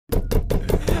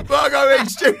Virgo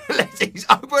student lettings,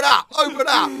 open up.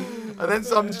 And then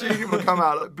some student will come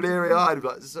out like bleary-eyed and be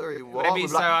like, sorry, what? Would it be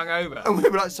so hungover? And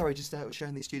we'll be like, sorry, just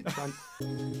showing these students around.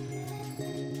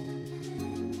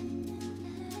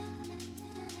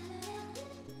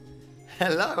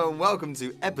 Hello and welcome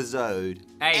to episode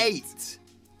 8.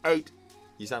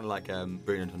 You sound like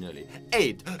Bruno Antonioli.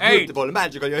 8. Put the ball of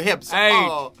magic on your hips. 8.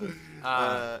 Oh.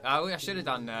 I should have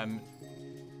done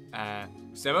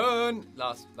 7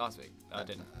 last week. I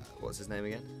didn't. What's his name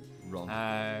again? Ron.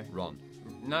 Ron.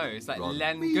 No, it's like Ron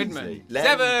Len Weasley. Goodman. Len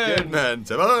 7. Goodman.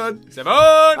 7. 7.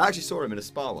 I actually saw him in a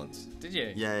spa once. Did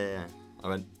you? Yeah. I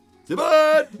went, 7.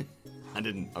 I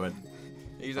didn't. I went.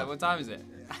 He was like, what time is it?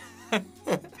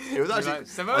 It was actually. Like,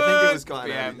 7 I think it was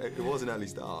kind PM. of. It was an early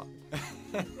start.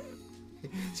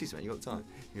 Excuse me, you got time?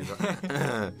 He was like,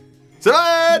 7.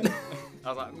 I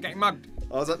was like, I'm getting mugged.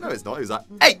 I was like, no, it's not. He was like,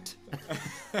 8.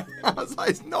 I was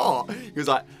like, it's not. He was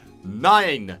like,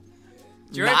 9.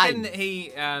 Do you reckon that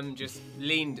he just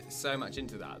leaned so much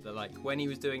into that like when he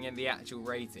was doing the actual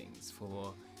ratings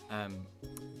for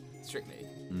Strictly,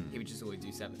 he would just always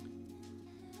do 7?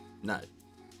 No.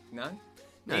 No?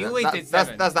 No, he always did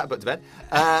 7. That's that put to bed.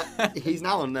 He's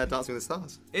now on Dancing with the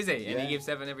Stars. Is he? And Yeah. he gives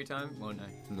 7 every time? Well, no.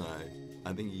 No,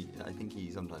 I think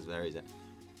he sometimes varies it.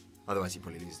 Otherwise, he'd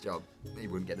probably lose his job. He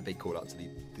wouldn't get the big call up to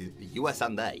the US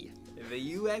and A. The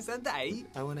US and A.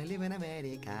 I wanna live in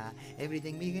America.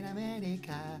 Everything big in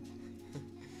America.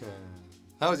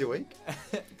 How was your week?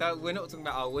 We're not talking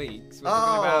about our weeks. We're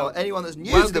talking about anyone that's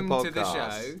new to the podcast. Welcome to the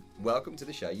show. Welcome to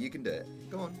the show. You can do it.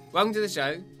 Go on. Welcome to the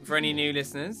show. For any new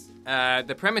listeners,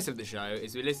 the premise of the show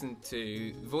is we listen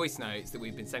to voice notes that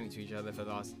we've been sending to each other for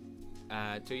the last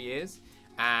 2 years,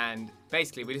 and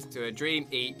basically we listen to a dream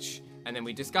each, and then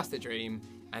we discuss the dream,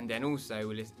 and then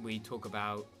also we talk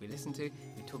about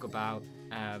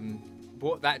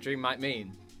what that dream might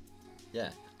mean. Yeah.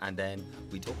 And then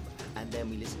we talk, and then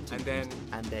we listen to,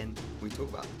 and then we talk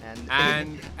about,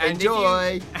 and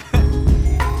enjoy.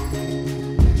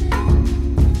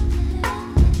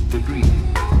 The dream.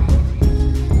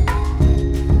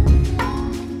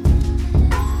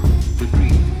 The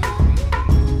dream.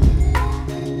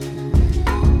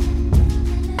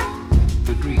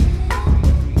 The dream.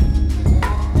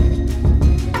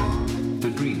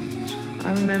 The dreams. I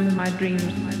remember my dreams.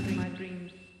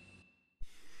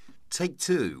 Take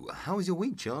 2. How was your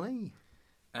week, Charlie?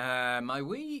 My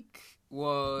week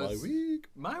was...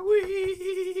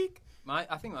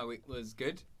 I think my week was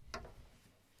good.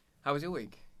 How was your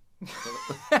week?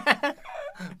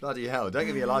 Bloody hell, don't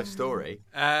give me a life story.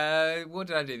 What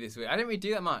did I do this week? I didn't really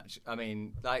do that much. I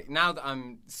mean, like, now that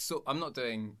I'm not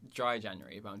doing dry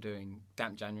January, but I'm doing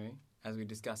damp January, as we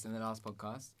discussed in the last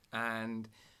podcast. And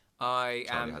Charlie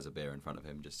has a beer in front of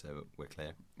him, just so we're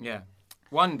clear. Yeah.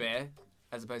 1 beer,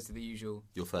 as opposed to the usual...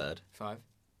 Your third. 5.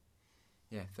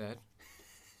 Yeah, third.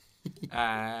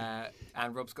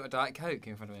 And Rob's got a Diet Coke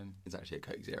in front of him. It's actually a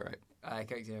Coke Zero.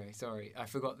 Coke Zero, sorry. I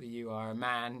forgot that you are a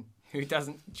man who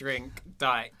doesn't drink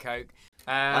Diet Coke.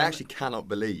 I actually cannot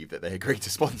believe that they agreed to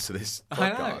sponsor this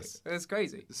podcast. I know. It's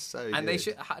crazy. It's so and good. they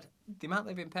should... The amount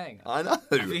they've been paying us. I know.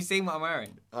 Have you seen what I'm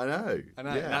wearing? I know. Yeah. And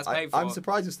that's paid for. I'm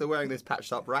surprised you're still wearing this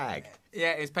patched up rag.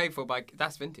 Yeah, it's paid for by...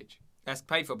 That's vintage. That's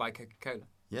paid for by Coca-Cola.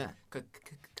 Yeah.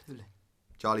 Coca-Cola.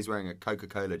 Charlie's wearing a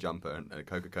Coca-Cola jumper and a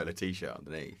Coca-Cola t-shirt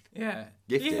underneath. Yeah.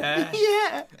 Gifted. Yeah.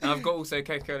 Yeah. And I've got also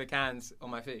Coca-Cola cans on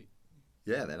my feet.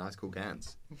 Yeah, they're nice, cool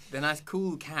cans. They're nice,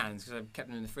 cool cans because I've kept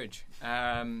them in the fridge. We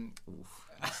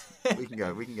can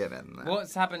get better than that.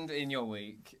 What's happened in your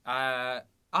week?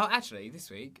 Actually, this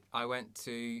week I went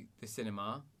to the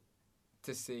cinema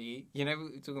to see. You know, we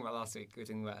were talking about last week. We were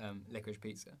talking about Licorice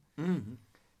Pizza. Mm-hmm. Do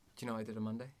you know what I did on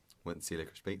Monday? Went to see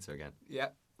Licorice Pizza again. Yeah.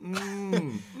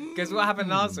 Because what happened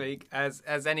last week,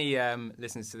 as any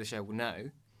listeners to the show will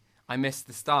know, I missed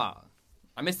the start.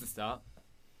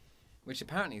 Which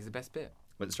apparently is the best bit.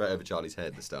 Went straight over Charlie's head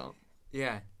at the start.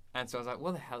 Yeah. And so I was like,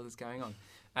 what the hell is going on?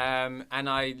 And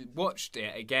I watched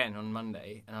it again on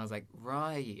Monday, and I was like,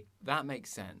 right, that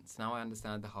makes sense. Now I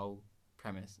understand the whole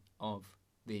premise of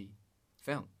the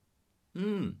film.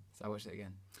 So I watched it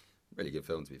again. Really good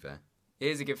film, to be fair. It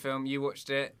is a good film. You watched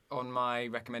it on my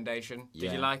recommendation. Did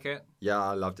Yeah. you like it? Yeah,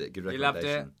 I loved it. Good You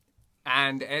recommendation. loved it?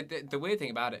 And the weird thing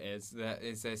about it is that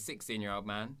it's a 16-year-old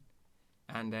man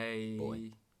and a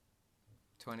Boy.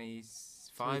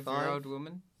 25-year-old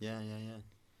woman. Yeah.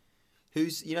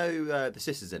 Who's, the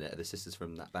sisters in it? Are the sisters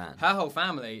from that band? Her whole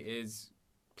family is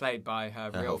played by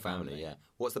her real whole family, yeah.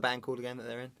 What's the band called again that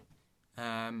they're in?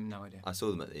 No idea. I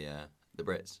saw them at the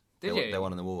Brits. Did they you? They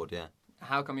won an award, yeah.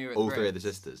 How come you were at All the three of the Brits?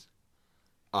 sisters.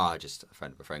 Just a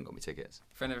friend of a friend got me tickets.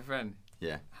 Friend of a friend.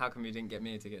 Yeah. How come you didn't get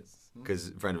me tickets? Because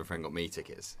a friend of a friend got me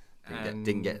tickets. And-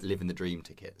 Didn't get Living the Dream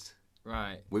tickets.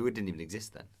 Right. Didn't even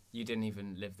exist then. You didn't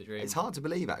even live the dream. It's hard to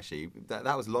believe, actually.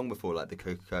 That was long before like the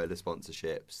Coca-Cola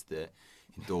sponsorships, the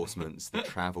endorsements, the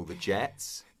travel, the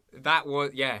jets. That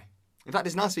was, yeah. In fact,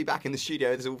 it's nice to be back in the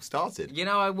studio. This all started. You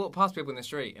know, I walk past people in the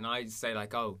street and I say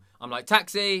like, oh, I'm like,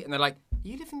 taxi. And they're like,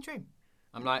 you live in the dream?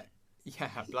 I'm like, yeah,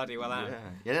 bloody well I am.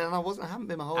 Yeah, and I haven't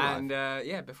been my whole life.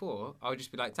 And before, I would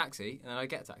just be like, taxi. And then I'd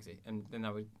get a taxi. And then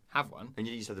I would have one. And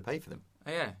you used to have to pay for them.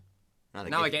 Oh, yeah.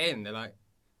 Now I get in, they're like,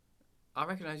 I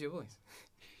recognise your voice.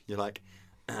 You're like,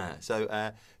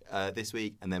 this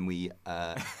week, and then we,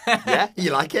 yeah,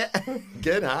 you like it?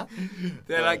 Good, huh?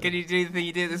 They're like, can you do the thing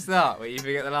you did at the start where you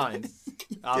forget the lines?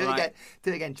 Do it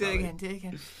again, Charlie. Do it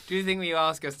again. Do the thing where you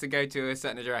ask us to go to a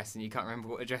certain address and you can't remember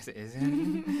what address it is. do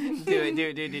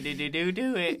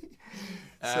it.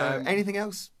 So, anything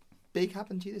else big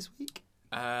happened to you this week?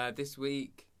 This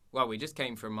week, well, we just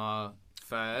came from our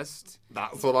first.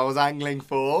 That's what I was angling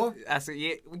for.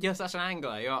 You're such an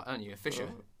angler, aren't you? A fisher.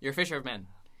 You're a fisher of men.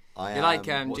 You're like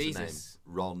what's his Jesus.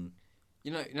 name? Ron.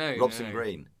 You know, no. Robson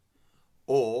Green.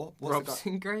 Or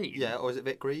Robson Green. Yeah, or is it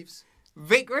Vic Greaves?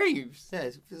 Vic Greaves. Yeah,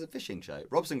 it's a fishing show.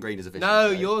 Robson Green is a fishing show.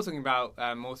 No, show. you're talking about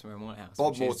Mortimer and Whitehouse.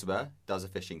 Bob Mortimer does a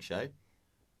fishing show.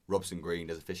 Robson Green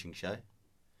does a fishing show.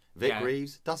 Vic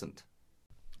Greaves doesn't.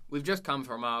 We've just come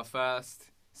from our first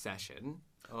session.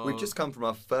 We've just come from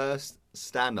our first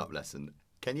stand-up lesson.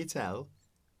 Can you tell?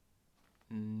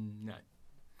 No.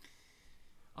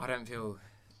 I don't feel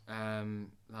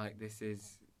like this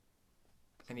is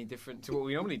any different to what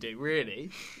we normally do,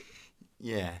 really.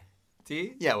 Yeah. Do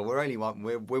you? Yeah, well,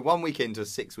 we're 1 week into a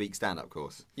 6-week stand-up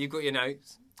course. You've got your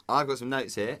notes. I've got some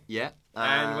notes here, yeah.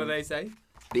 And what do they say?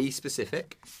 Be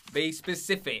specific. Be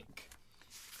specific.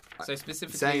 So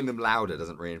specifically... Saying them louder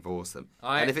doesn't reinforce them.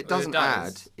 And if it doesn't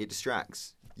add, it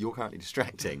distracts. You're currently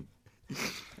distracting.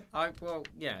 Well,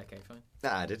 yeah, okay, fine.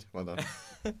 That added. Well done.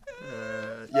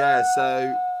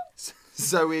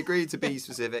 So we agreed to be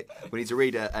specific. We need to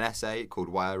read an essay called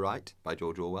Why I Write by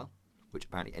George Orwell, which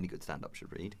apparently any good stand-up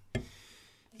should read.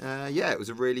 It was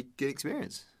a really good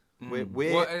experience.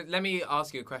 Let me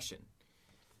ask you a question.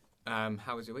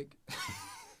 How was your week?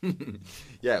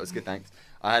 Yeah, it was good, thanks.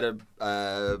 I had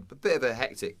a bit of a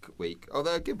hectic week,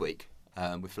 although a good week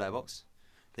with Flarebox.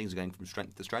 Things are going from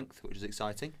strength to strength, which is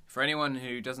exciting. For anyone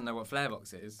who doesn't know what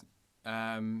Flarebox is,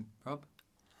 Rob?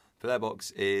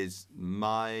 Flarebox is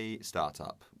my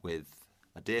startup with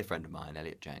a dear friend of mine,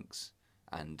 Elliot Jenks,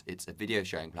 and it's a video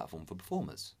sharing platform for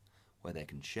performers where they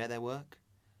can share their work,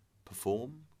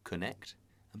 perform, connect,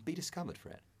 and be discovered for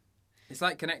it. It's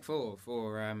like Connect 4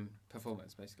 for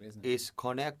performers, basically, isn't it? It's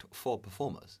Connect for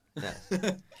performers, yes.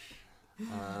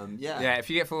 Yeah, if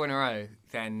you get 4 in a row,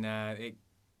 then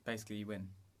basically you win.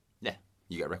 Yeah,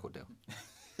 you get a record deal,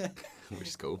 which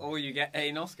is cool. Or you get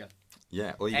an Oscar.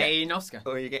 Yeah, or you get an Oscar.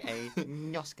 Or you get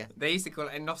an Oscar. They used to call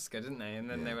it an Oscar, didn't they? And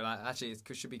then they were like, actually, it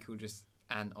should be called just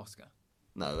an Oscar.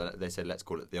 No, they said let's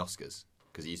call it the Oscars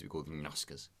because it used to be called the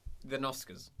Noskers. The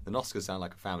Noskers. The Noskers sound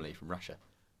like a family from Russia.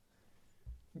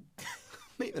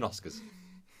 Meet the Noskers.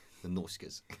 The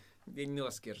Noskers. The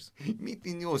Noskers. Meet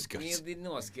the Noskers. Meet the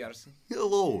Noskers.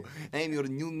 Hello, I am your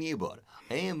new neighbour.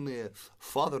 I am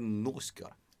Father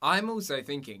Nosker. I'm also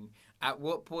thinking, at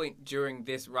what point during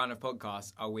this run of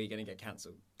podcasts are we going to get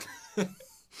cancelled?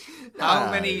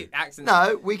 How many accents?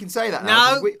 No, we can say that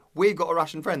now. No. We've got a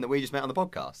Russian friend that we just met on the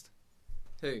podcast.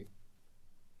 Who?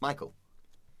 Michael.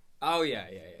 Oh, yeah.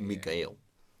 Mikhail.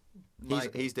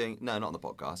 He's doing... No, not on the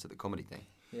podcast, at the comedy thing.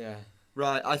 Yeah.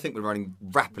 Right, I think we're running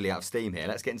rapidly out of steam here.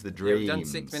 Let's get into the dreams. We've done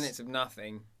 6 minutes of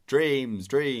nothing. Dreams.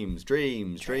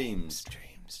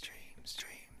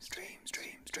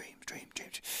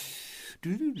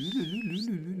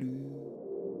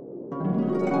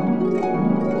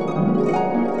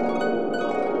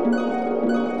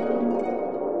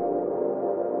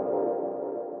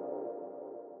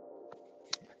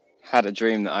 Had a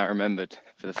dream that I remembered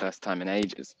for the first time in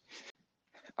ages.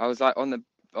 I was like on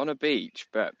a beach,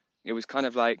 but it was kind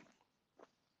of like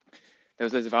there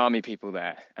was loads of army people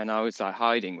there, and I was like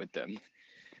hiding with them,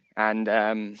 and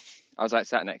I was like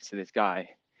sat next to this guy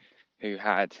who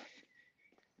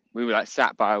we were like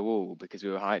sat by a wall because we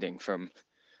were hiding from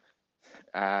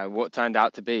what turned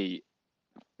out to be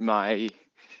my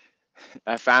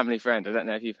family friend. I don't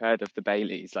know if you've heard of the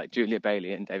Baileys, like Julia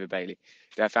Bailey and David Bailey.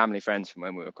 They're family friends from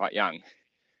when we were quite young.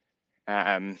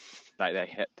 Like they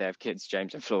have kids,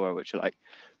 James and Flora, which are like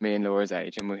me and Laura's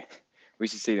age, and we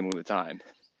used to see them all the time.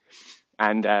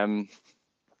 And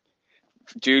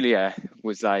Julia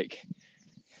was like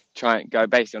trying to go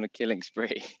basically on a killing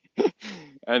spree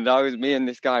And me and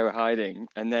this guy were hiding,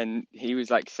 and then he was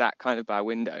like sat kind of by a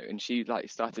window, and she like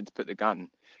started to put the gun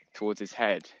towards his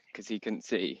head because he couldn't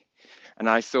see. And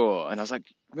I saw, and I was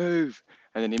like, move.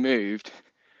 And then he moved,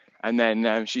 and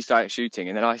then she started shooting,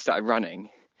 and then I started running.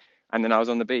 And then I was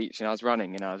on the beach, and I was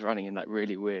running in like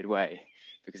really weird way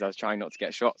because I was trying not to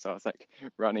get shot. So I was like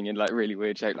running in like really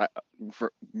weird shape, like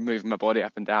moving my body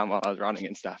up and down while I was running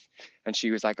and stuff. And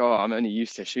she was like, oh, I'm only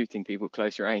used to shooting people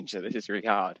close range, so this is really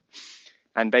hard.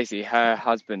 And basically her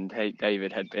husband,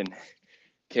 David, had been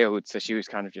killed. So she was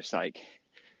kind of just like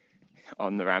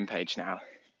on the rampage now.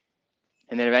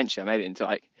 And then eventually I made it into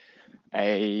like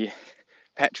a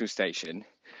petrol station,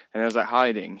 and I was like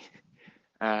hiding.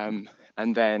 And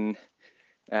then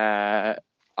I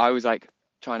was like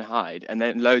trying to hide, and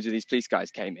then loads of these police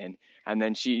guys came in, and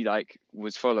then she like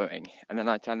was following, and then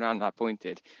I turned around and I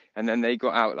pointed, and then they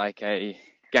got out like a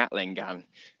Gatling gun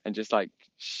and just like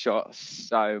shot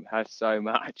so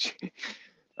much.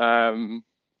 And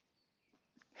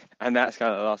that's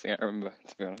kind of the last thing I remember,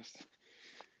 to be honest.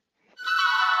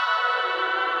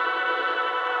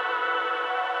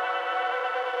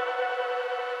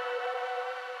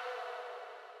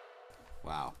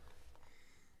 Wow.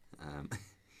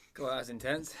 God, that was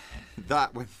intense.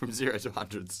 That went from 0 to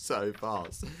 100 so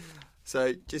fast.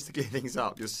 So, just to clear things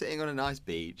up, you're sitting on a nice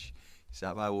beach, you're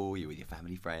sat by a wall, you're with your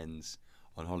family friends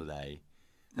on holiday,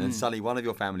 and then suddenly one of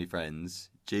your family friends,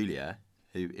 Julia,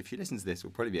 who, if she listens to this,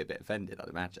 will probably be a bit offended, I'd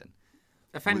imagine.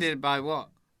 Offended by what?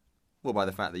 Well, by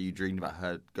the fact that you dreamed about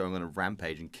her going on a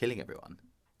rampage and killing everyone.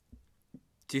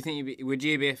 Do you think would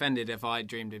you be offended if I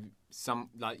dreamed of some,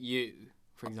 like you,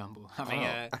 for example, having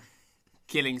a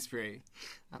killing spree?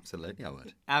 Absolutely, I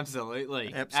would.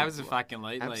 Absolutely.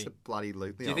 Absolutely.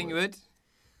 Absolutely. Do you think you would?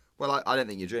 Well, I don't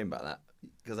think you dream about that,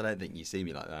 because I don't think you see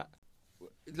me like that.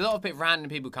 A lot of bit random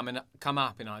people come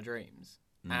up in our dreams,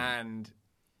 and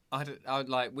I would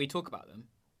like, we talk about them,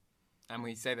 and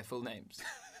we say their full names.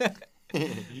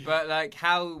 But like,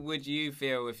 how would you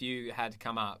feel if you had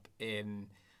come up in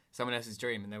someone else's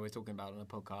dream and they were talking about it on a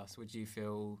podcast? Would you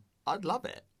feel? I'd love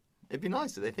it. It'd be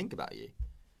nice that they think about you,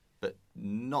 but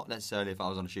not necessarily if I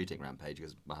was on a shooting rampage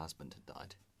because my husband had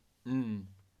died.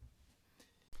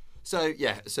 So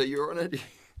you're on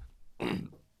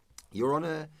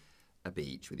a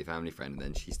beach with your family friend, and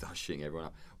then she starts shooting everyone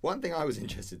up. One thing I was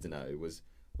interested to know was,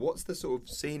 what's the sort of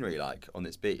scenery like on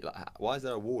this beach? Like, why is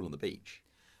there a wall on the beach?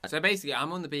 So basically,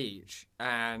 I'm on the beach,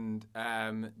 and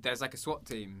there's like a SWAT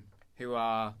team who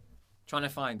are trying to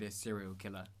find this serial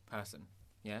killer person.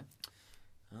 Yeah?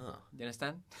 Oh. You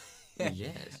understand?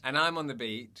 Yes. And I'm on the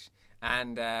beach,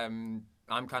 and I'm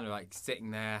kind of like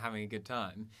sitting there having a good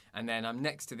time, and then I'm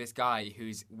next to this guy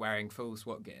who's wearing full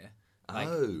SWAT gear. I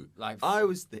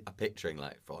was picturing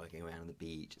like frolicking around on the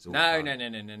beach. It's all No.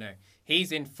 fun.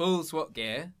 He's in full SWAT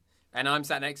gear, and I'm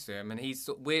sat next to him, and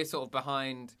we're sort of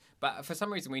behind. But for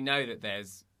some reason, we know that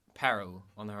there's peril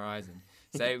on the horizon,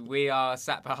 so we are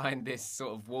sat behind this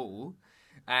sort of wall,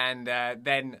 and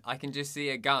then I can just see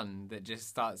a gun that just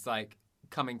starts like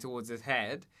coming towards his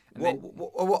head. And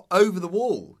what over the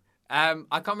wall? I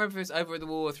can't remember if it's over the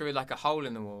wall or through like a hole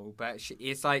in the wall, but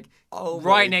it's like Oh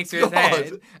right my next to his God.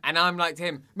 head, and I'm like to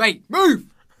him, mate,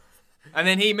 move! And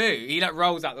then he moves, he like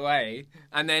rolls out the way,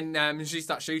 and then she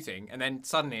starts shooting, and then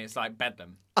suddenly it's like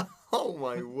bedlam. Oh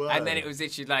my word! And then it was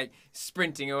literally like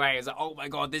sprinting away. It was like, oh my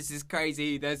God, this is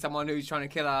crazy. There's someone who's trying to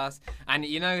kill us. And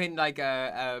you know, in like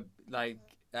Call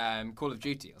of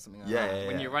Duty or something like that,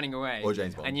 when you're running away, or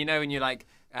James Bond, and you know when you're like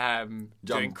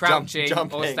doing crouching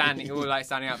or standing, or like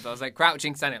standing up. So I was like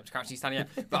crouching, standing up, crouching, standing up.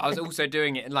 But I was also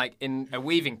doing it in a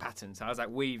weaving pattern. So I was like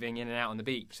weaving in and out on the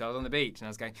beach. So I was on the beach and I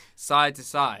was going side to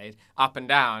side, up and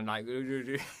down, like.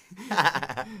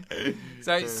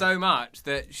 So it's so much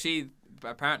that she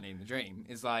apparently in the dream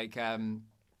is like.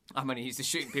 I'm only used to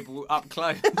shooting people up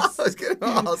close. I was going to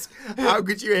ask, how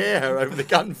could you hear her over the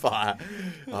gunfire?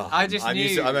 Oh, I just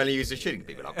knew. I'm only used to shooting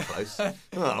people up close. I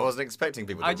wasn't expecting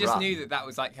people to run. I just knew that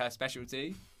was like her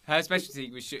specialty. Her specialty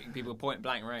was shooting people point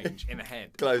blank range in the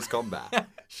head. Close combat.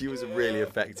 She was a really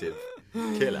effective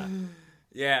killer.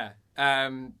 Yeah.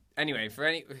 Anyway,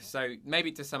 so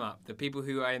maybe to sum up, the people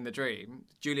who are in the dream,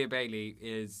 Julia Bailey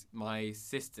is my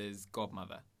sister's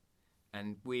godmother,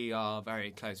 and we are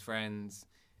very close friends.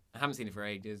 I haven't seen her for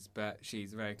ages, but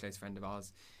she's a very close friend of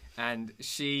ours. And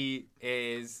she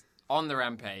is on the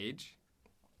rampage,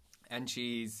 and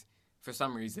she's, for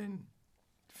some reason,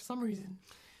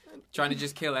 trying to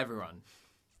just kill everyone.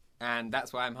 And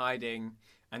that's why I'm hiding,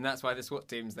 and that's why the SWAT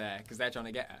team's there, because they're trying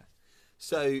to get her.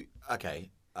 So, okay,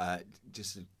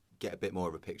 just to get a bit more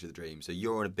of a picture of the dream. So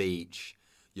you're on a beach,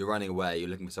 you're running away, you're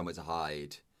looking for somewhere to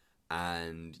hide,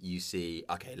 and you see,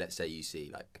 okay, let's say you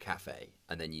see like a cafe,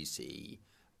 and then you see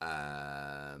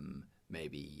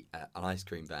maybe an ice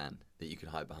cream van that you can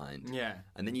hide behind. Yeah.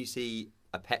 And then you see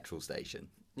a petrol station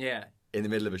Yeah. in the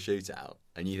middle of a shootout,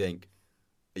 and you think,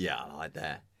 yeah, I'll hide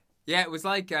there. Yeah, it was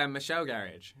like a shell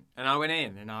garage, and I went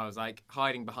in, and I was like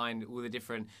hiding behind all the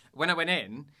different. When I went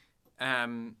in,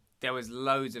 there was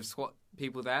loads of SWAT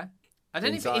people there. I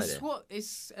don't know if Inside it's it. SWAT.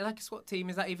 It's like a SWAT team.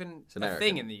 Is that even It's a American.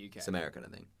 thing in the UK? It's American, I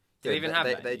think. Do they even have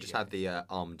that in They the just UK? have the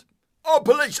armed. Oh,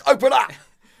 police, open up!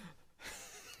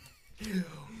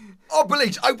 Oh,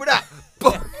 police, open up!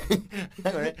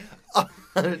 Anyway, I'm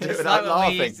gonna do It's it like without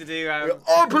what we laughing. used to do.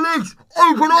 Oh, police,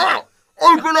 open up!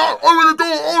 Open up! Open the door!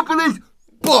 Oh, police!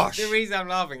 Bosh! The reason I'm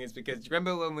laughing is because do you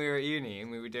remember when we were at uni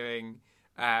and we were doing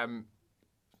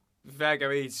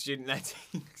Virgo East student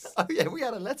lettings? Oh yeah, we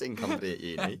had a letting company at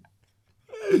uni.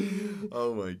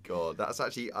 Oh my god, that's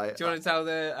actually. Do you want to tell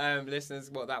the listeners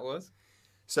what that was?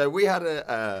 So we had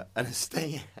an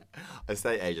estate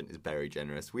agent is very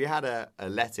generous. We had a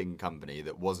letting company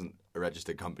that wasn't a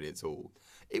registered company at all.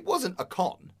 It wasn't a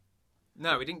con,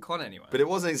 No, we didn't con anyone. but it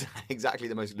wasn't exactly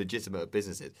the most legitimate of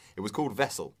businesses. It was called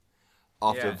Vessel,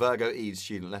 after Yeah. Virgo Eves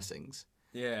student lettings.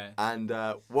 Yeah. And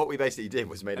what we basically did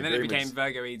was made And then it agreements. became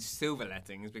Virgo East Silver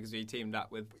Lettings because we teamed up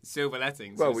with Silver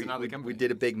Lettings. Well, It's we, another we, company. we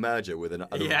did a big merger with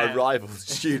Yeah. a rival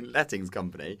student lettings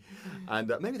company,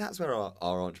 and maybe that's where our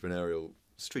entrepreneurial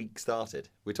streak started.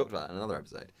 We talked about that in another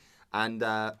episode. And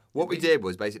what we did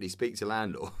was basically speak to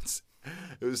landlords.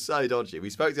 It was so dodgy. We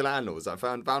spoke to landlords. I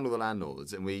found all the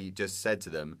landlords, and we just said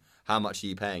to them, "How much are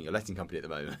you paying your letting company at the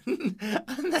moment?"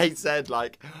 And they said,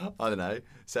 like, I don't know,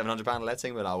 £700 a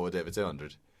letting, but I will do it for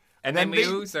 200. And then we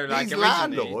also, like, these originally-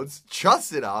 landlords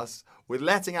trusted us with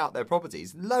letting out their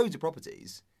properties, loads of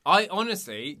properties. I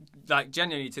honestly, like,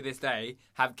 genuinely to this day,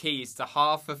 have keys to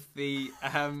half of the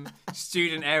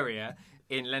student area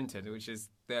in Lenton, which is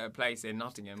the place in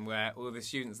Nottingham where all the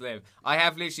students live. I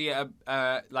have literally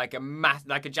a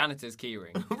janitor's key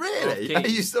ring. Really? Of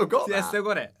keys. You still got Yeah, I that? still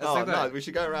got it. I Oh, still got no, it. we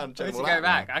should go around and check I them should all go out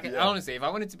back. now. I can, Yeah. Honestly, if I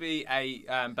wanted to be a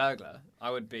burglar,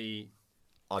 I would be.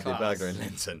 I'd be a class. burglar in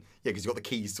Linton. Yeah, because you've got the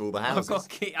keys to all the I've houses. got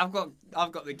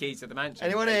the keys to the mansion.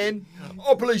 Anyone in?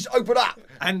 Oh, police, open up!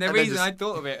 And the then reason just- I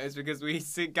thought of it is because we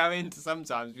used to go into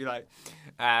sometimes be like,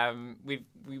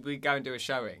 we'd go and do a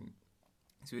showing.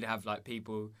 So we'd have like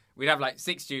people, we'd have like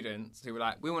 6 students who were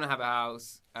like, we want to have a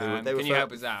house. They were Can you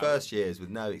help us out? First years with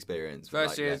no experience. with,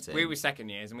 First like, years, letting. we were second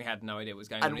years and we had no idea what was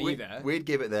going And on either. we'd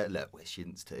give it the look. We're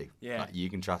students too. Yeah. Like, you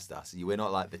can trust us. We're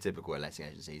not like the typical letting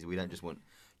agencies. We don't just want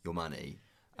your money.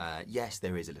 Yes,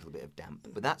 there is a little bit of damp,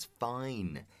 but that's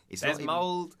fine. It's There's not even-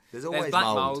 mould. There's always black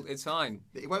mould. mould. It's fine.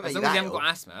 It won't As make long as that you haven't ill. got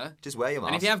asthma. Just wear your mask.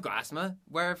 And if you have got asthma,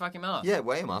 wear a fucking mask. Yeah,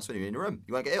 wear your mask when you're in your room.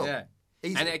 You won't get ill. Yeah.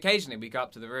 Easy. And occasionally we go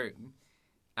up to the room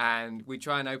and we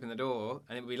try and open the door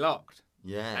and it would be locked.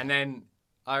 Yeah. And then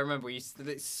I remember we used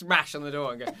to smash on the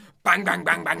door and go bang, bang,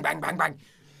 bang, bang, bang, bang, bang.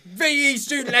 VE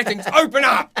student lettings, open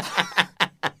up!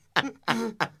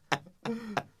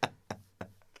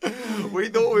 We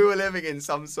thought we were living in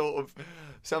some sort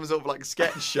of like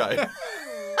sketch show.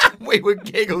 We would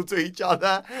giggle to each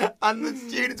other, and the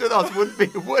students with us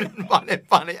wouldn't find it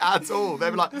funny at all.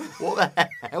 They'd be like,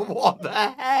 "What the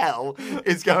hell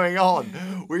is going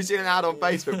on?" We've seen an ad on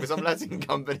Facebook for some letting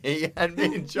company, and me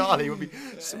and Charlie would be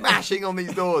smashing on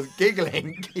these doors,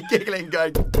 giggling,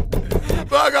 going,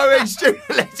 "Virgo East student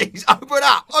lettings, open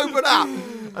up!"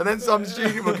 And then some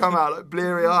student would come out like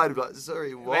bleary-eyed, and be like,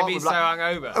 "Sorry, what?" Maybe We'd he's be so like,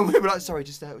 hungover. and we'd be like, "Sorry,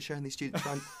 just showing these students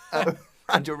around,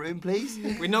 around your room, please."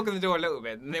 We'd knock on the door a little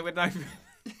bit and they would open.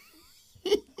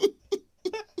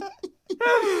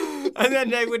 And then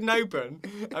they wouldn't open.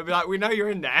 I'd be like, we know you're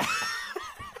in there.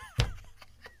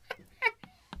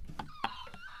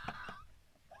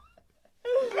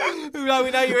 We'd be like,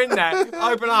 we know you're in there.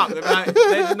 Open up. They'd be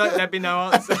like, there'd be no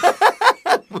answer.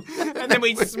 And then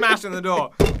we'd smash on the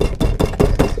door.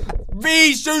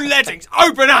 These student lettings,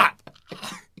 open up!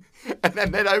 And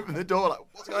then they'd open the door like,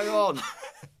 "What's going on?"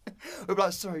 We'd be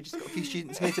like, "Sorry, just got a few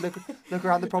students here to look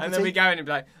around the property." And then we go in and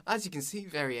be like, as you can see,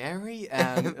 very airy,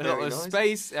 a lot Very of nice.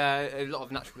 space, a lot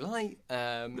of natural light.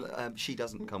 She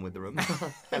doesn't come with the room.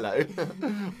 Hello.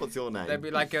 What's your name? There'd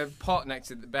be like a pot next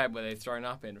to the bed where they've thrown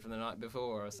up in from the night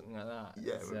before or something like that.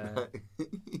 Yeah. It's, we'd be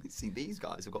like, see, these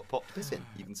guys have got pot to piss in.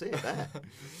 You can see it there.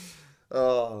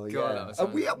 Oh, God, yeah. that was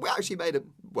And we actually made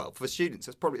for students,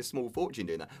 it's probably a small fortune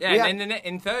doing that. yeah, We and had-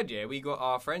 in third year, we got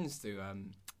our friends to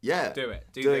yeah, do it.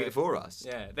 doing it for us.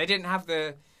 Yeah, they didn't have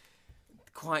the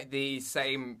quite the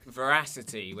same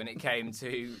veracity when it came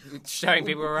to showing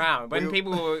people around. When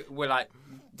people were like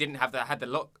didn't have had the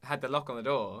lock on the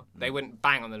door, they wouldn't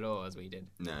bang on the door as we did.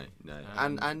 No.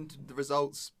 And the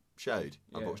results showed,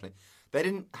 unfortunately. They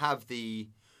didn't have the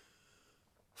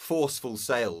forceful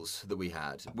sales that we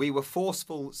had. We were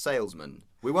forceful salesmen.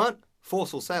 We weren't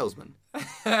forceful salesmen.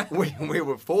 we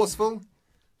were forceful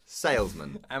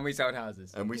salesmen. And we sold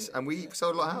houses. And we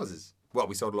sold a lot of houses. Well,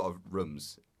 we sold a lot of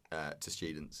rooms to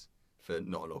students for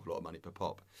not an awful lot of money per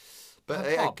pop. But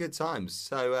Per yeah, pop? good times.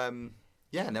 So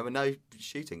and there were no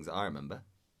shootings that I remember.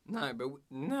 No, but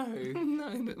no.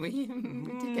 No, but we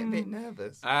did get a bit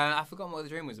nervous. I've forgotten what the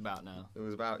dream was about now. It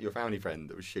was about your family friend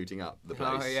that was shooting up the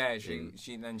place. Oh yeah, in-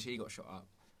 she got shot up.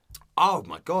 Oh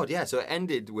my god, yeah. So it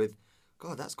ended with,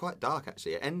 God, that's quite dark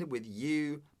actually. It ended with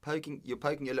you poking your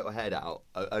little head out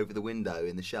over the window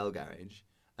in the shell garage,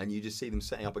 and you just see them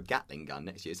setting up a Gatling gun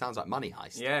next to you. It sounds like Money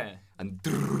Heist. Yeah, And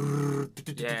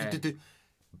Yeah.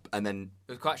 and then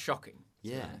it was quite shocking. to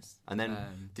be yeah, honest. and then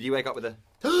Um, did you wake up with a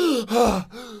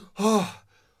oh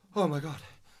my god?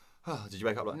 Oh, did you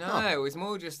wake up like No, it was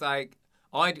more just like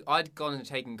I'd gone and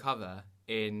taken cover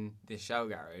in this shell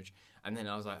garage, and then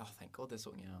I was like, oh, thank God they're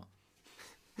sorting it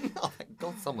out. oh, thank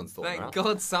God, someone's thought Thank that.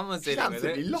 God someone's She dealing with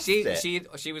absolutely it. lost She it.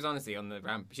 she was honestly on the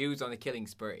ramp. She was on a killing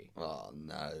spree. Oh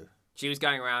no! She was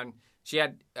going around. She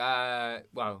had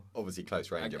well, Obviously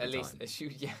close range at every least time.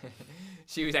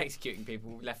 she was executing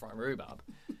people left, right, and rhubarb.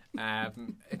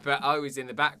 But I was in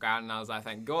the background, and I was like,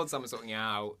 thank God someone's sorting it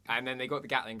out. And then they got the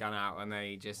Gatling gun out, and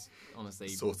they just honestly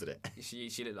Sorted it. She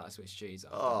looked like Swiss cheese.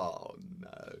 Oh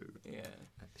no! Yeah,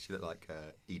 She looked like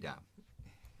Edam.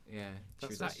 yeah. She That's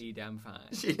was what like Edam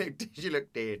fine. She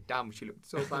looked dear damn. She looked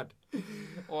so bad.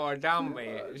 Oh damn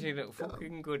mate, she looked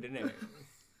fucking good, innit?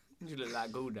 She looked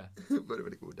like Gouda.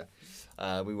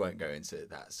 We won't go into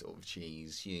that sort of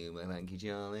cheese humour, thank you,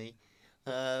 Charlie.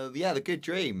 Yeah, the good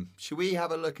dream. Should we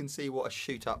have a look and see what a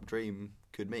shoot-up dream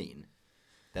could mean?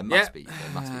 There must be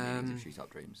meanings of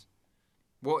shoot-up dreams.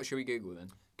 What should we Google then?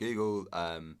 Google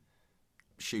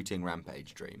shooting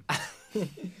rampage dream.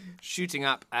 Shooting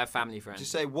up a family friend.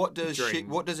 Just say what does Dream.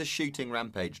 what does a shooting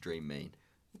rampage dream mean?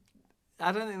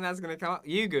 I don't think that's going to come up.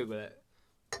 You Google it.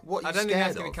 What are you I don't think scared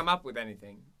that's going of? to come up with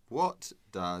anything. What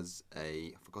does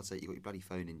for God's sake, you got your bloody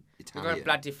phone in You've Italian? got a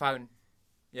bloody phone.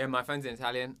 Yeah, my phone's in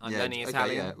Italian. I'm learning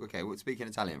Italian. Okay, we'll speak in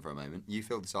Italian for a moment. You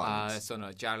fill the silence.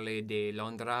 Sono Charlie di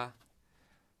Londra.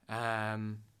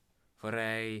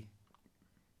 Vorrei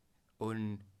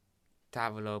un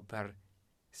tavolo per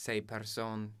 6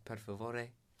 persone, per favore.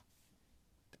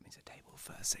 That means a table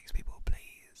for 6 people,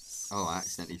 please. Oh, I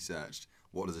accidentally searched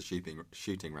what does a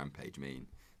shooting rampage mean,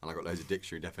 and I got loads of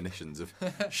dictionary definitions of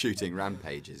shooting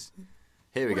rampages.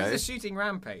 Here we What go. does a shooting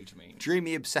rampage mean?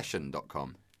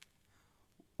 Dreamyobsession.com.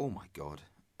 Oh my god.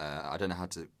 I don't know how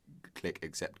to click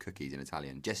accept cookies in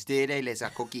Italian. Gestire le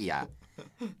cucchia.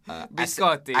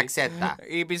 Biscotti. Accetta.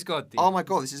 I biscotti. Oh my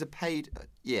god, this is a paid...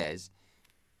 yes.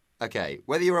 Okay,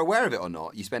 whether you're aware of it or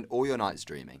not, you spend all your nights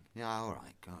dreaming. Yeah, all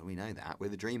right. God, we know that. We're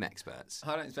the dream experts.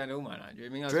 I don't spend all my night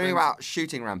dreaming. Dreaming about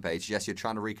shooting rampage suggests you're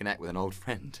trying to reconnect with an old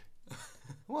friend.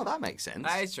 Well, that makes sense.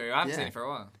 That is true. I haven't Yeah. seen it for a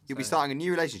while. You'll be so- starting a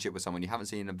new relationship with someone you haven't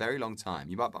seen in a very long time.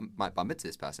 You might bump into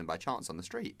this person by chance on the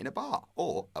street, in a bar,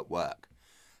 or at work.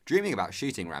 Dreaming about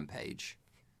shooting rampage,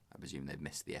 I presume they've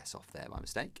missed the S off there by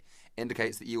mistake,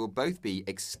 indicates that you will both be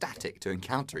ecstatic to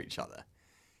encounter each other.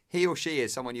 He or she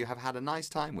is someone you have had a nice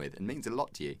time with and means a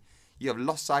lot to you. You have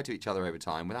lost sight of each other over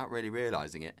time without really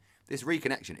realising it. This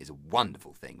reconnection is a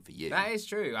wonderful thing for you. That is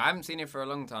true. I haven't seen her for a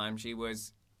long time. She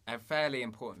was a fairly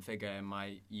important figure in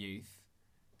my youth.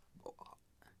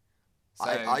 So,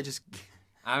 I just...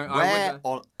 I where would,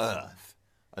 on earth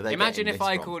are they imagine getting if this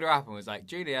I from? called her up and was like,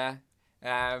 Julia,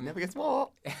 Never gets more.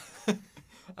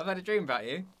 I've had a dream about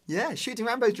you. Yeah, shooting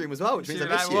Rambo's dream as well, which She'd means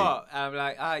be I miss like, you. what? I'm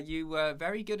like, you were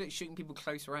very good at shooting people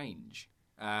close range,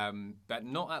 but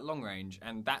not at long range,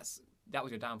 and that was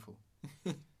your downfall.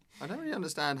 I don't really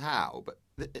understand how, but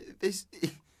this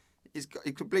is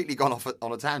completely gone off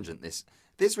on a tangent. This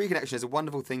reconnection is a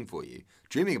wonderful thing for you.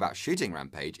 Dreaming about shooting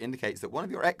Rampage indicates that one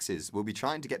of your exes will be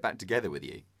trying to get back together with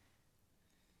you.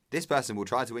 This person will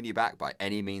try to win you back by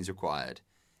any means required.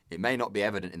 It may not be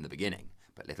evident in the beginning,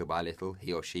 but little by little,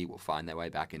 he or she will find their way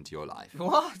back into your life.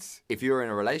 What? If you're in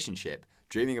a relationship,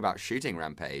 dreaming about shooting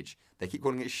Rampage, they keep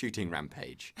calling it shooting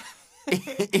Rampage.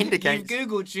 It indicates... You've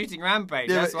Googled shooting rampage,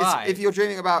 Yeah, that's but it's- why. if you're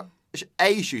dreaming about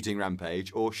a shooting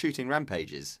rampage or shooting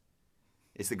rampages,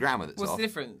 it's the grammar that's What's off. the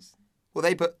difference? Well,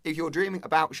 they put if you're dreaming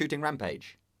about shooting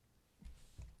rampage.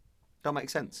 Don't make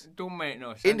sense. Don't make no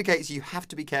sense. Indicates you have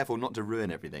to be careful not to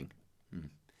ruin everything.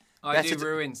 I do Better to-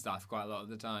 ruin stuff quite a lot of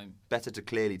the time. Better to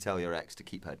clearly tell your ex to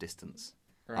keep her distance.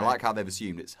 Right. I like how they've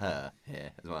assumed it's her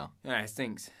here as well. Yeah, it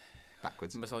stinks.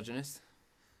 Backwards. Misogynist.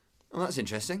 Well, that's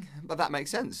interesting, but that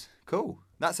makes sense. Cool.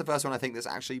 That's the first one I think that's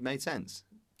actually made sense.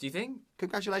 Do you think?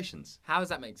 Congratulations. How does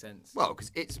that make sense? Well,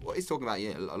 because it's talking about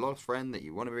a lost friend that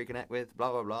you want to reconnect with,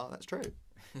 blah, blah, blah. That's true.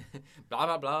 Blah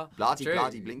blah blah. Bloody, True.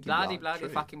 bloody, blinking bloody, blah. bloody, True.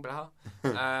 fucking blah.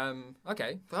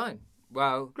 Okay, fine.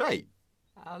 Well, Great.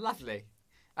 lovely.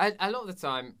 A lot of the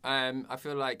time, I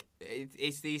feel like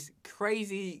it's these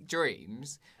crazy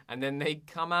dreams, and then they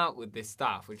come out with this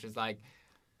stuff, which is like,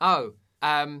 oh,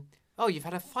 you've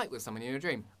had a fight with someone in your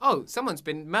dream. Oh, someone's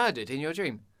been murdered in your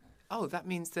dream. Oh, that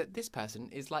means that this person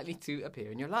is likely to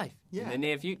appear in your life in Yeah. the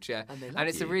near future, And they love and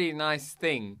it's a you. really nice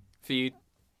thing for you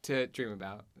to dream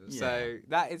about. So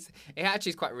it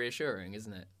actually is quite reassuring,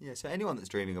 isn't it? Yeah, so anyone that's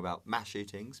dreaming about mass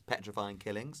shootings, petrifying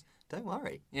killings, don't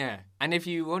worry. Yeah. And if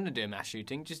you want to do a mass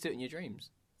shooting, just do it in your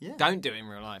dreams. Yeah. Don't do it in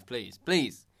real life, please.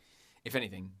 Please. If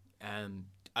anything,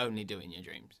 only do it in your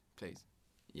dreams, please.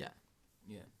 Yeah.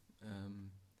 Yeah.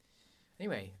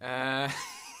 Anyway,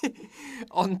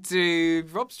 on to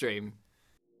Rob's dream.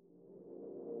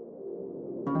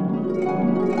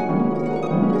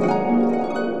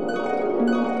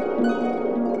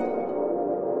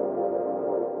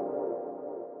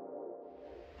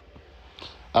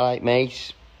 Alright,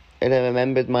 mate. I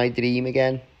remembered my dream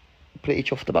again. Pretty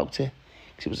chuffed about it,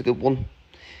 because it was a good one.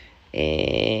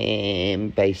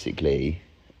 Basically,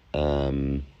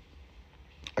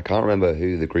 I can't remember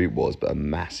who the group was, but a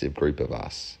massive group of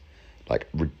us, like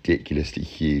ridiculously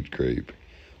huge group,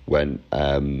 went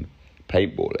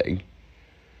paintballing.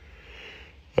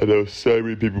 And there were so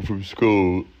many people from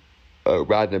school,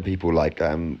 random people like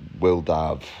Will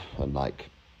Dove and like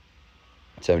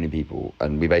so many people.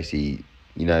 And we basically,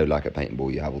 you know, like at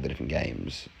paintball, you have all the different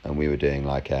games, and we were doing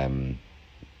like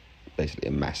basically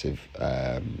a massive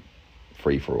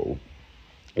free for all,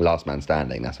 last man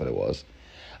standing. That's what it was.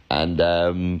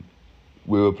 And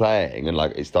we were playing, and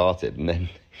like it started, and then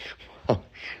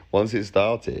once it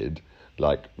started,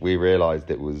 like we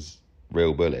realised it was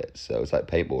real bullets. So it was like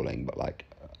paintballing, but like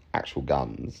actual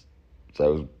guns.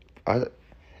 So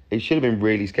it should have been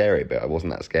really scary, but it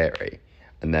wasn't that scary.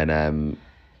 And then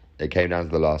it came down to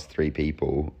the last three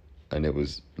people, and it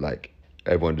was like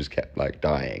everyone just kept like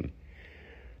dying.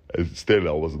 And still,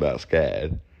 I wasn't that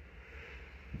scared.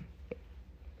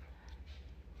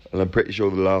 And I'm pretty sure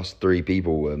the last three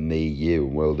people were me, you,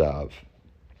 and Will Dove.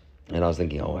 And I was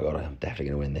thinking, oh my God, I'm definitely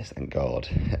going to win this, thank God.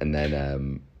 And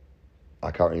then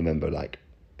I can't remember like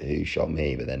who shot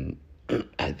me, but then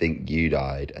I think you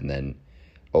died, and then,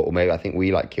 or maybe I think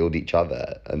we like killed each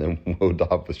other, and then Will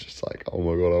Dove was just like, oh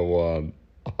my God, I won.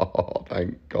 Oh,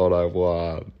 thank God I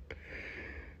won.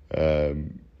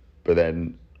 But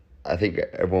then I think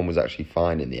everyone was actually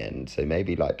fine in the end, so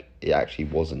maybe like it actually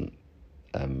wasn't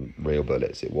real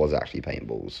bullets, it was actually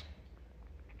paintballs.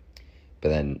 But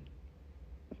then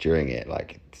during it,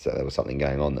 like, so there was something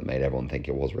going on that made everyone think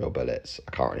it was real bullets.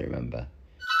 I can't really remember.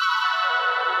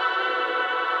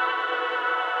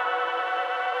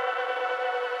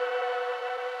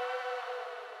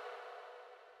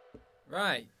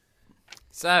 Right.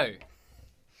 So.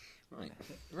 Right.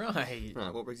 Right.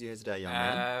 Right, what brings you here today, young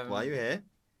man? Why are you here?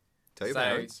 Tell your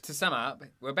parents. To sum up,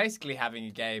 we're basically having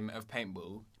a game of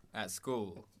paintball at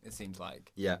school, it seems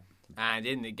like. Yeah. And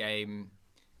in the game,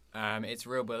 it's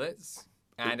real bullets.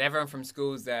 And everyone from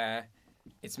school's there.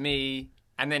 It's me.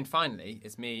 And then finally,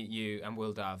 it's me, you, and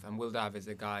Will Dove. And Will Dove is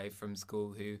a guy from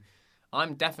school who...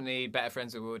 I'm definitely better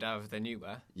friends with Will Dove than you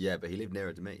were. Yeah, but he lived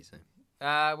nearer to me, so.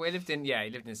 He lived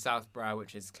in Southborough,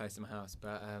 which is close to my house,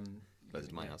 but... Close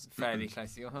to my house. Fairly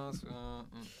close to your house. Don't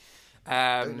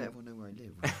let everyone know where I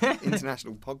live.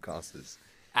 International podcasters.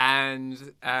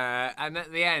 And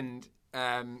at the end,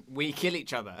 we kill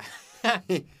each other.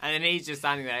 And then he's just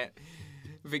standing there,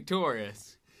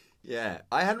 victorious. Yeah,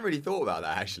 I hadn't really thought about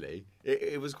that actually.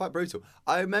 It was quite brutal.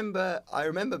 I remember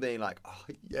being like, oh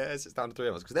yes, it's down to three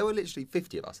of us, because there were literally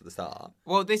 50 of us at the start.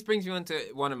 Well, this brings me on to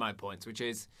one of my points, which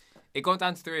is, it got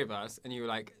down to three of us, and you were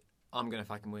like, I'm going to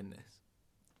fucking win this.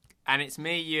 And it's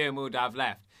me, you, and Will Dove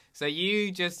left. So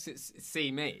you just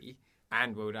see me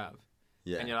and Will Dove.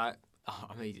 Yeah. And you're like, oh,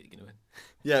 I'm easily going to win.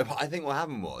 Yeah, but I think what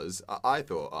happened was I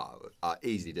thought, oh, I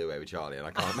easily do away with Charlie, and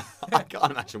I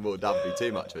can't imagine Will Dove would be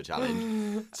too much of a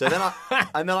challenge. So then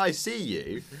I see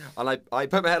you, and I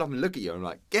put my head up and look at you, and I'm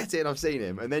like, get in, I've seen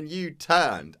him. And then you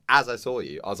turned as I saw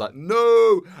you. I was like,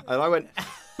 no, and I went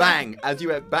bang as you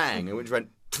went bang, and we just went.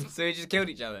 So we just killed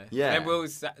each other. Yeah. And Will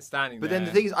was standing But there. then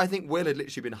the thing is, I think Will had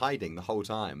literally been hiding the whole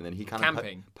time, and then he kind of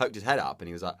Camping. poked his head up, and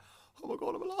he was like, oh my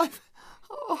God, I'm alive.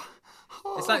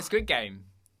 It's like Squid Game.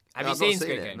 Have No, you I've not seen seen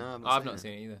Squid it. Game? No, I've Oh, not I've seen not it.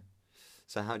 seen it either.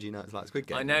 So how do you know it's like Squid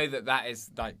Game? I know that is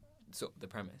like sort of the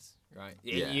premise, right?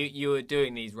 Yeah. You are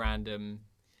doing these random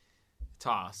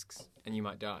tasks, and you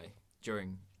might die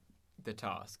during the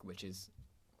task, which is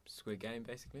Squid Game,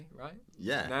 basically, right?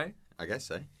 Yeah. No, I guess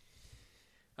so.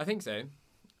 I think so.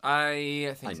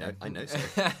 I think so. I know so.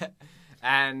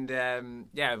 And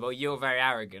yeah, well, you're very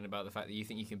arrogant about the fact that you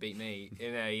think you can beat me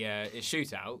in a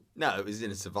shootout. No, it was in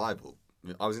a survival.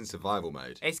 I was in survival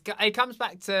mode. It comes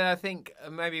back to, I think,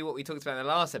 maybe what we talked about in the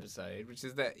last episode, which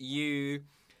is that me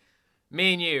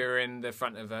and you are in the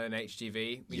front of an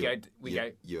HGV.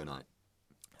 You and I.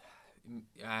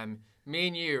 Me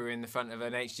and you are in the front of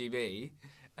an HGV,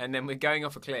 and then we're going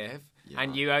off a cliff, Yeah.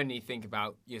 and you only think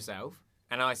about yourself,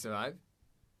 and I survive.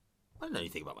 I don't know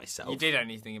anything about myself. You did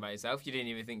only think about yourself. You didn't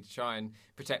even think to try and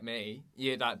protect me.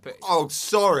 You like, but Oh,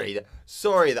 sorry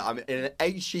that I'm in an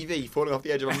HGV falling off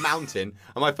the edge of a mountain,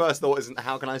 and my first thought isn't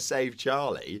how can I save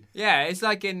Charlie? yeah, it's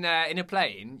like in a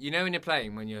plane. You know, in a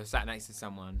plane when you're sat next to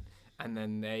someone, and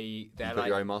then they're You like, put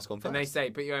your own mask on first. and they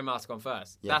say, "Put your own mask on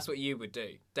first." Yeah. That's what you would do,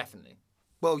 definitely.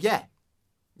 Well, yeah,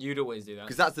 You'd always do that.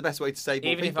 because that's the best way to save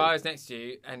more Even if people. I was next to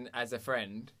you and as a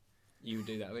friend, you would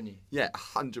do that, wouldn't you? Yeah,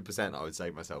 100% I would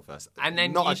save myself first. And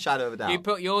then Not you, a shadow of a doubt. You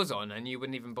put yours on, and you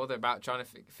wouldn't even bother about trying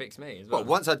to fix me as well. Well,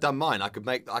 once I'd done mine, I could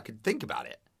think about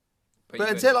it. But you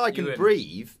until I you can wouldn't.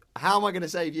 breathe, how am I going to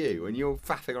save you when you're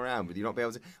faffing around with you not being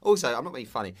able to? Also, I'm not being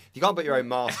funny. If you can't put your own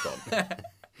mask on,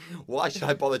 why should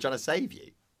I bother trying to save you?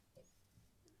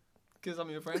 Because I'm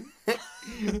your friend.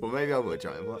 Well, maybe I would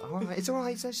try. Well, all right, it's all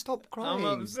right. So stop crying.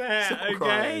 I'm upset. Stop Okay.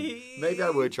 crying. Maybe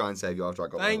I would try and save you after I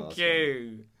got my Thank mask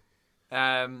you.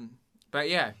 But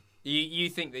yeah, you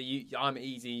think that I'm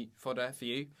easy fodder for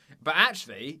you, but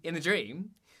actually, in the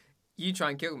dream, you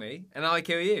try and kill me, and I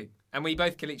kill you, and we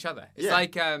both kill each other. It's Yeah,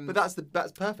 like, but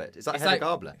that's perfect. It's like it's Hedda like-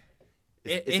 Gabler.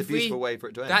 It's a if beautiful way for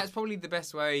it to end. That's probably the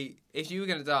best way. If you were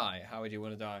going to die, how would you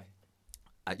want to die?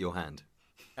 At your hand.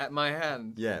 At my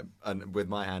hand. Yeah, and with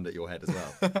my hand at your head as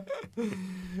well.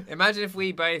 Imagine if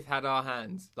we both had our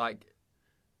hands, like,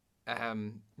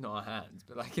 not our hands,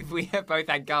 but like if we both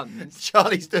had guns.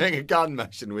 Charlie's doing a gun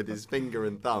motion with his finger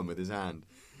and thumb with his hand.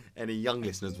 Any young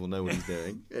listeners will know what he's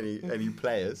doing. Any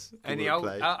players? who Any will old,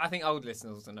 play. I think old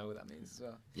listeners will know what that means as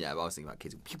well. Yeah, but I was thinking about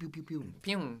kids. Pew pew pew pew.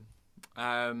 Pew.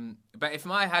 But if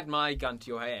I had my gun to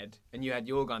your head and you had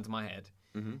your gun to my head,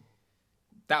 Mhm.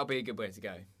 that would be a good way to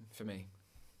go for me.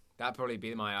 That'd probably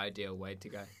be my ideal way to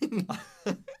go.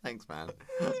 Thanks, man.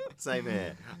 Same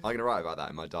here. I'm gonna write about that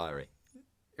in my diary.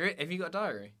 Have you got a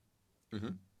diary?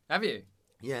 Mhm. Have you?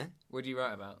 Yeah, What do you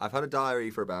write about? I've had a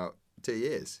diary for about 2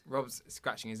 years. Rob's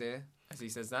scratching his ear as he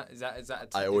says that. Is that a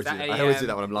I always is that do- a, I always do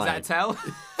that when I'm Is lying. that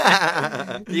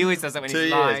a tell? He always does that when 2 he's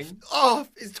years. lying. Oh,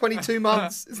 it's 22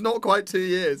 months. It's not quite 2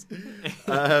 years.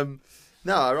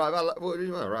 No, I write about. What do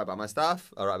you want? I write about my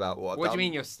stuff. I write about what I've What do done. you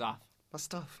mean your stuff? My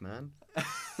stuff, man.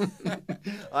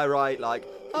 I write like,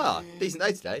 decent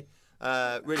day today.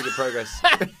 Really good progress.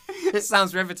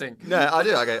 Sounds riveting. No, I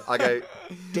do. I go.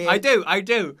 Dear, I do. I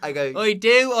go.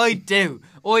 I do.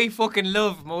 I fucking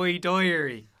love my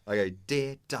diary. I go.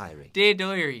 Dear diary. Dear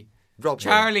diary. Rob.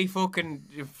 here. Charlie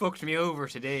fucking fucked me over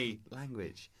today.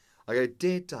 Language. I go.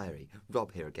 Dear diary.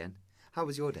 Rob here again. How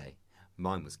was your day?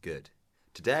 Mine was good.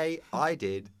 Today I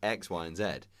did X, Y, and Z.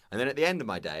 And then at the end of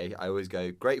my day, I always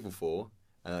go grateful for,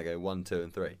 and I go 1, 2,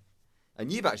 and 3. And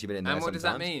you've actually been in there. And what does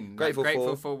that sometimes. mean? Grateful, like,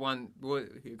 grateful for. for one.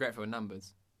 You're grateful for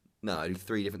numbers. No, I do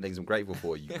 3 different things I'm grateful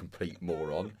for. You complete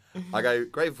moron. I go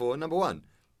grateful for number 1.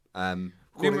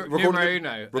 Numero uno,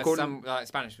 as recording- some like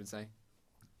Spanish would say.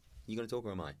 You gonna talk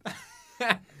or am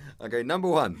I? Okay, number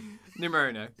 1, Numero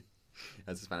uno.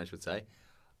 as the Spanish would say.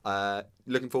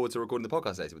 Looking forward to recording the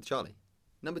podcast later with Charlie.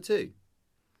 Number 2.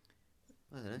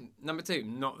 I don't know. Number 2,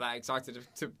 not that excited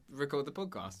to record the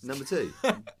podcast. Number 2.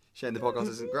 Shame the podcast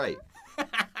isn't great.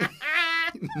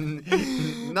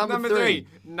 Number 3,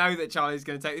 know that Charlie's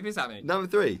going to take the piss at me. Number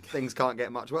 3. Things can't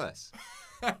get much worse.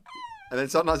 And then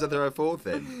sometimes I throw a 4th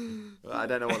in. I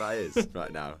don't know what that is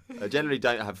right now. I generally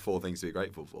don't have 4 things to be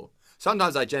grateful for.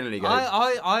 Sometimes I generally go.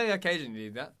 I occasionally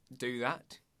do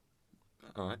that.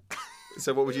 All right.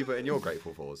 So what would you put in your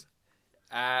grateful fors?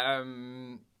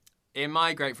 In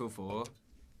my grateful for,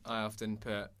 I often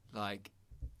put like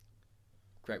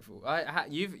grateful.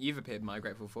 You've appeared in my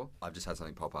grateful for. I've just had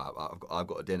something pop up. I've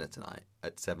got a dinner tonight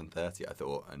at 7:30. I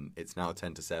thought, and it's now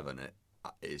 10 to 7.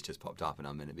 It's just popped up, and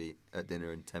I'm going to be at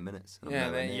dinner in 10 minutes. And I'm Yeah,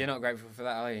 nowhere near. you're not grateful for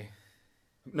that, are you?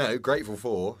 No, grateful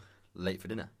for late for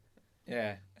dinner.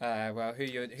 Yeah. Well,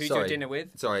 who's your Sorry. dinner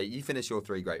with? Sorry, you finish your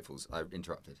 3 gratefuls. I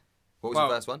interrupted. What was Well,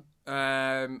 the first one?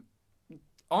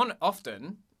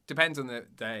 Often depends on the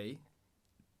day,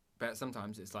 but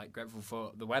sometimes it's like grateful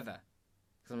for the weather.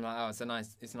 Because I'm like, oh, it's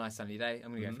a nice sunny day.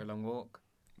 I'm gonna go for a long walk.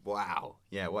 Wow.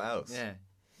 Yeah. What else? Yeah,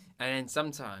 and then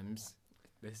sometimes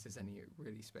this is any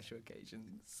really special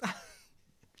occasions.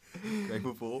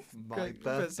 Grateful for my Great-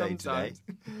 but birthday today.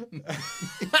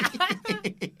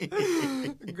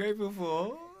 Grateful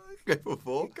for. Grateful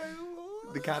for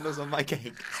the candles on my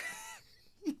cake.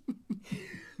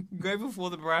 Grateful for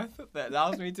the breath that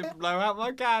allows me to blow out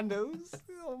my candles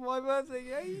on my birthday.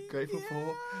 Yeah. Grateful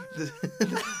for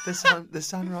the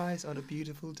sunrise on a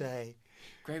beautiful day.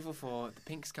 Grateful for the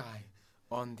pink sky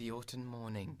on the autumn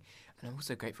morning, and I'm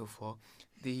also grateful for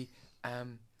the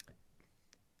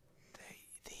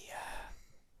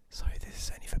sorry, this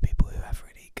is only for people who have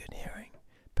really good hearing,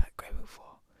 but grateful for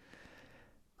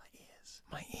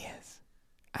my ears,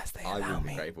 as they I allow would be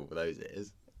me. grateful for those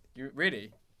ears. You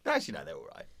really? Actually, no, they're all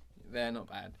right. They're not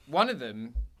bad. One of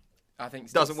them, I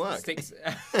think, Doesn't work.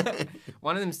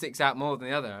 One of them sticks out more than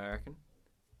the other, I reckon.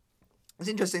 It's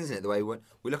interesting, isn't it? The way we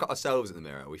look at ourselves in the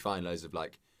mirror, we find loads of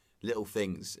like little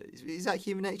things. Is that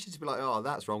human nature to be like, oh,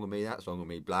 that's wrong with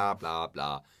me, blah blah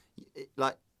blah?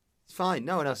 Like, it's fine.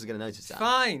 No one else is going to notice that.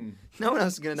 Fine. No one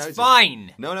else is going to It's notice.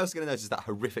 fine. No one else is going to notice that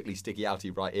horrifically sticky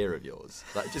outy right ear of yours.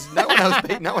 Like, just no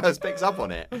one else picks up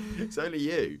on it. It's only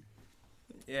you.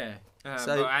 Yeah.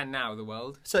 So- and now the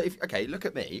world. So look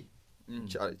at me.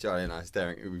 Charlie and I are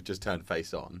staring. We've just turned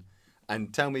face on,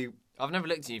 and tell me, I've never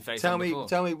looked at you face tell on me, before.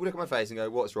 look at my face and go,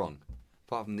 what's wrong?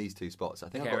 Apart from these two spots, I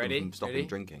think Okay, I've got ready? them from stopping Ready?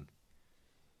 drinking.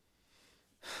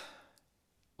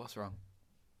 What's wrong?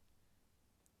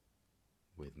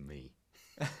 With me.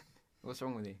 What's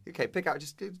wrong with you? Okay, pick out.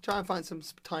 Just try and find some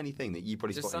tiny thing that you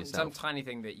probably Just spot some yourself. tiny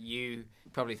thing that you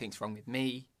probably think's wrong with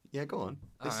me. Yeah, go on.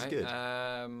 This is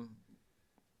Alright, good.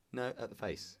 No, at the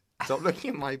face. Stop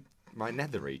looking at my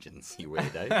nether regions, you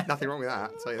weirdo. Nothing wrong with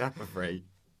that. I'll tell you that for free.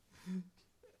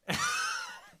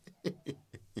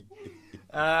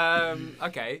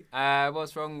 Okay.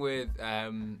 What's wrong with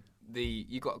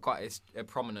you got quite a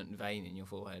prominent vein in your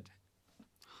forehead?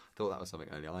 I thought that was something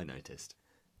only I noticed.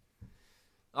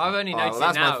 I've only noticed well,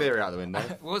 that's it now. my theory out the window.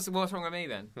 What's wrong with me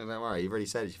then? Don't worry, you've already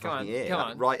said it's your Come fucking on, ear. come That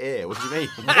on. right ear. What do you mean?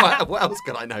 what else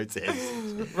can I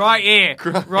notice? Right ear,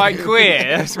 right queer.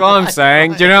 That's what I'm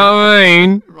saying. Do you know what I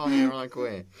mean? Right ear, right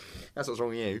queer. That's what's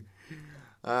wrong with you.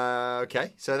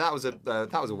 Okay, so that was a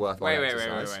worthwhile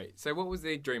exercise. Wait. So what was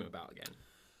the dream about again?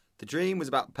 The dream was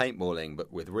about paintballing,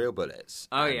 but with real bullets.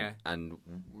 Oh, and, yeah. And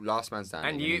last man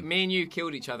standing. And me and you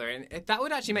killed each other, and that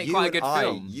would actually make you quite a and good I,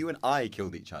 film. You and I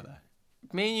killed each other.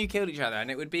 Me and you killed each other, and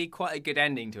it would be quite a good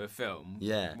ending to a film.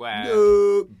 Yeah. Where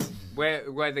No.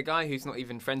 where the guy who's not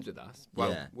even friends with us,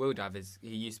 well, Yeah. Will Dav he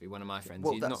used to be one of my friends.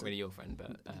 Well, He's that's- not really your friend,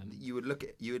 but You would look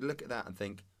at that and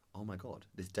think, oh my god,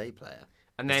 this day player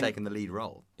and has then taken the lead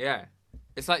role. yeah,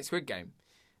 it's like Squid Game.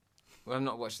 Well, I've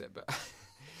not watched it, but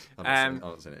I've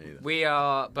not seen it either. we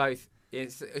are both.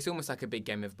 It's almost like a big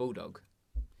game of bulldog,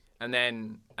 and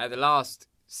then at the last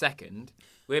second,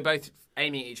 we're both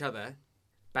aiming at each other,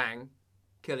 bang,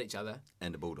 kill each other,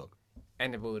 End a bulldog.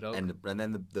 end a bulldog. And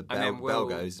then the bell, then bell Will-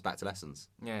 goes back to lessons.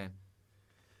 Yeah.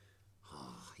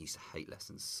 Oh, I used to hate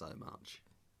lessons so much.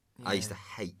 I used to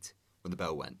hate when the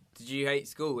bell went. Did you hate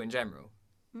school in general?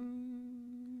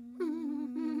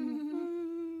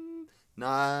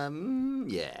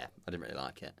 Yeah, I didn't really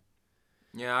like it.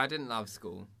 Yeah, I didn't love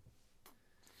school.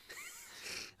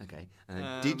 Okay.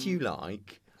 Did you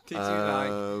like? Did you like?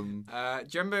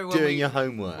 Do you remember when doing your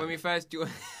homework? when we first joined?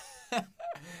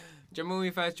 Do you remember when we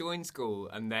first joined school,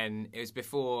 and then it was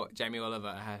before Jamie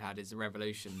Oliver had his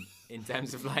revolution in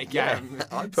terms of like I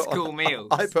put school on, meals?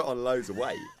 I put on loads of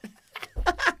weight.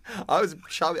 I was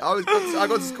chubby. I got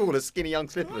to school a skinny young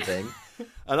slipper thing,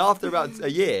 and after about a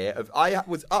year of I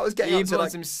was getting You up to put on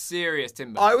like some serious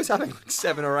timber. I was having like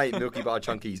 7 or 8 Milky Bar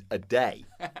Chunkies a day.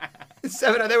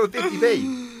 7, they were 50p.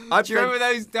 Do you remember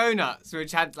those donuts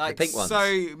which had like pink ones.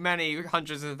 so many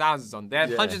hundreds of thousands on? They had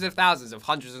Yeah. hundreds of thousands on.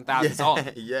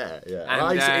 Yeah. And And,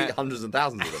 I used to eat hundreds and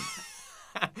thousands of them.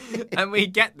 And we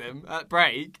get them at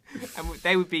break, and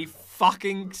they would be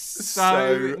fucking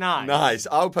so nice.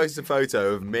 I'll post a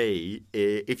photo of me.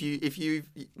 If you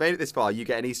made it this far, you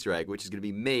get an Easter egg, which is going to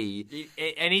be me,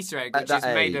 An Easter egg At which that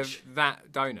is made of age.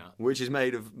 that donut. which is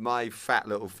made of my fat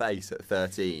little face at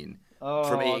 13. Oh,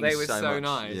 from eating they were so so much.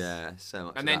 nice. Yeah, so much.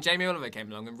 And of then that. Jamie Oliver came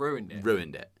along and ruined it.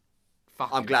 ruined it. Fuck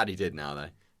I'm him. glad he did now, though.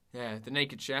 Yeah, The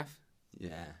Naked Chef.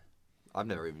 Yeah. I've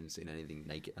never even seen anything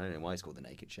naked. I don't know why it's called The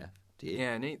Naked Chef. Do you?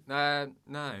 Yeah,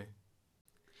 no.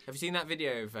 Have you seen that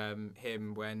video of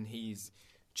him when he's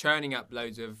churning up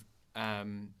loads of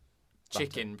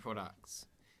chicken products,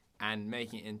 and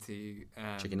making it into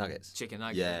Chicken nuggets. Chicken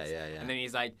nuggets. Yeah. And then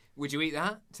he's like, "Would you eat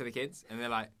that?" to the kids, and they're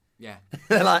like, "Yeah."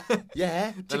 They're like,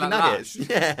 yeah, chicken like, nuggets. lush.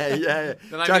 Yeah. They're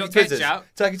like, Turkey "We got twizzlers. ketchup."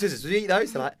 Turkey twizzlers. Would you eat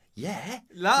those? They're like, yeah.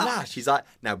 Lush. She's like,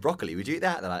 now broccoli. Would you eat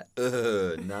that? They're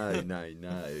like,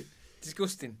 no.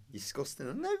 Disgusting. Disgusting.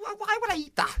 No, why would I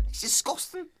eat that? It's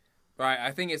disgusting. Right,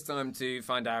 I think it's time to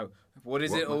find out what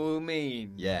does it all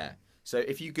mean. Yeah. So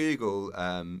if you Google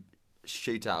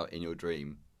shootout in your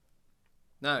dream,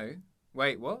 No.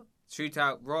 Wait, what?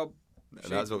 Shootout Rob.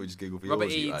 that's what we just Google for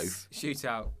Robert yours, you Eads oaf.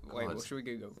 shootout. Wait, God. what should we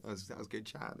Google? That was good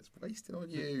chat. It's wasted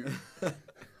on you.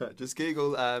 Just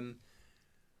Google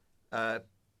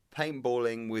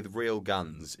paintballing with real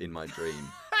guns in my dream.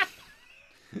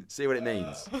 See what it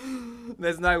means.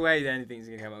 There's no way that anything's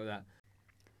gonna come up with that.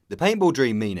 The paintball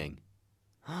dream meaning.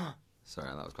 Sorry,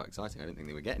 that was quite exciting. I didn't think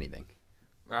they would get anything.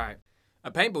 Right.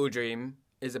 A paintball dream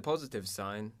is a positive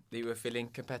sign that you are feeling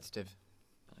competitive.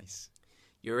 Nice.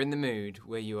 You're in the mood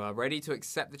where you are ready to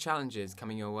accept the challenges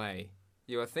coming your way.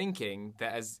 You are thinking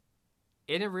that as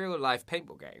in a real life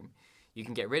paintball game, you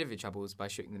can get rid of your troubles by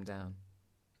shooting them down.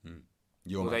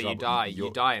 You're Although my you trouble. die,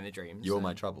 you die in the dream. You're so-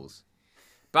 my troubles.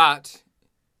 But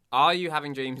are you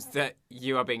having dreams that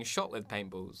you are being shot with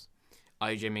paintballs?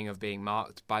 Are you dreaming of being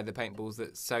marked by the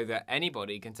paintballs so that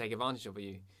anybody can take advantage of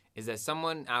you? Is there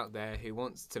someone out there who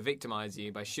wants to victimize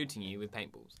you by shooting you with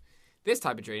paintballs? This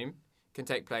type of dream can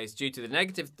take place due to the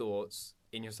negative thoughts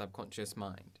in your subconscious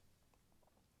mind.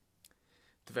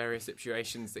 The various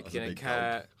situations that That's a can big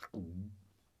occur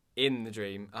in the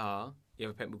dream are: you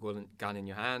have a paintball gun in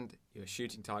your hand, you're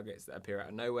shooting targets that appear out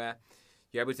of nowhere,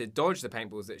 you're able to dodge the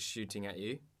paintballs that's shooting at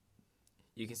you,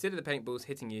 you consider the paintballs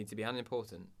hitting you to be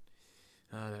unimportant.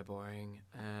 Oh, they're boring.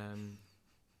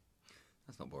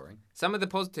 That's not boring. Some of the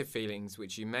positive feelings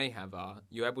which you may have are: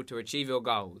 you're able to achieve your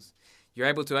goals, you're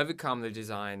able to overcome the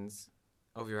designs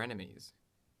of your enemies.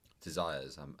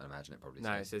 Desires, I imagine it probably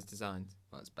No, it says. says designs.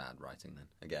 Well, that's bad writing then.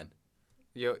 Again.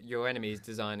 Your enemies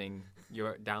designing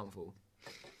your downfall.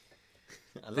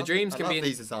 The dreams can be in-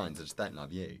 these designs, I just don't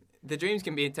love you. The dreams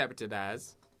can be interpreted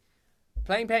as: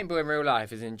 playing paintball in real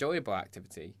life is an enjoyable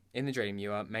activity. In the dream,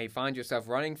 you may find yourself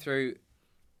running through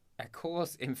a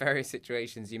course in various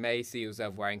situations. You may see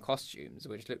yourself wearing costumes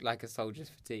which look like a soldier's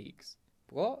fatigues.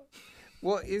 What?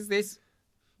 What is this?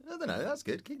 I don't know, that's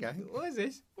good. Keep going. What is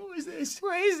this? What is this?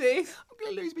 What is this? I'm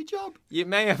going to lose my job. You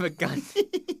may have a gun.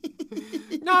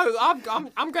 No,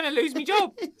 I'm going to lose my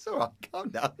job. It's all right, calm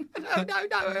down. No, I'm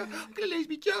going to lose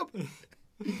my job.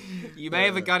 You may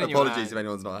have a gun in your Apologies if hand.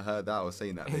 anyone's not heard that or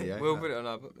seen that video. We'll put it on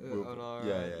our.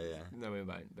 Yeah. No, we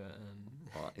won't. But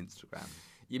Or Instagram.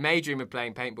 you may dream of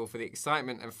playing paintball for the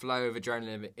excitement and flow of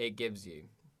adrenaline it gives you.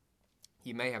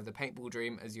 You may have the paintball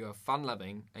dream as you are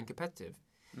fun-loving and competitive.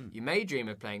 You may dream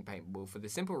of playing paintball for the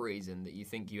simple reason that you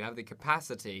think you have the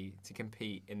capacity to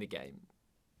compete in the game.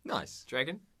 Nice. Do you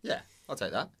reckon? Yeah, I'll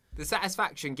take that. The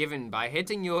satisfaction given by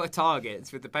hitting your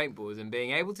targets with the paintballs and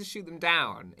being able to shoot them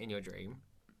down in your dream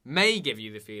may give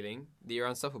you the feeling that you're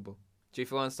unstoppable. Do you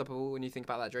feel unstoppable when you think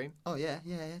about that dream? Oh, yeah.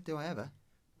 Do I ever?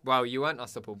 Well, you weren't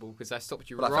unstoppable because I stopped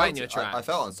you Well, right in your tracks. I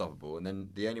felt unstoppable, and then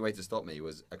the only way to stop me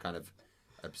was a kind of,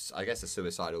 I guess, a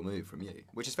suicidal move from you,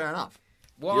 which is fair enough.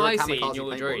 What You're a I see in kamikaze your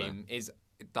paintballer. dream is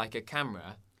like a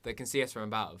camera that can see us from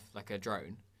above, like a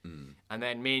drone. And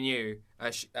then me and you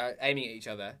are aiming at each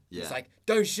other. Yeah. It's like,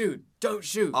 don't shoot.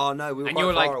 Oh, no, we were And quite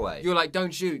you're far like, away. You're like,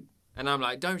 don't shoot. And I'm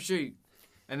like, don't shoot.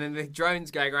 And then the drone's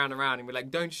going around and around, and we're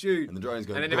like, don't shoot. And the drone's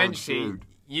going, And then "Don't eventually, shoot."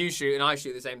 you shoot and I shoot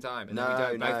at the same time. And then we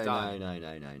don't both die.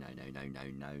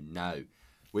 No.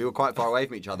 We were quite far away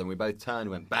from each other, and we both turned and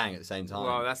went bang at the same time.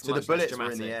 Well, that's so the much less bullets were in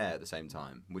the dramatic. air at the same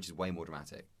time, which is way more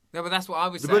dramatic. No, but that's what I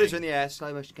was The saying. bullets are in the air,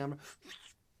 slow motion camera.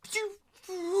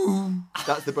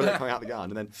 That's the bullet coming out the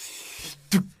gun, and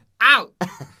then Out!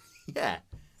 yeah,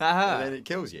 That hurt. and then it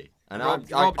kills you. And Rob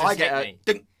I just get hit a me.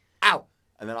 ding, ow,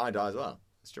 and then I die as well.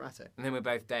 It's dramatic. And then we're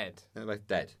both dead. And they're both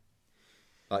dead,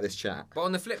 like this chap. But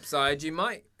on the flip side, you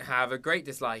might have a great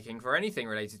disliking for anything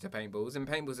related to paintballs, and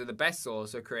paintballs are the best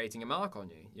source of creating a mark on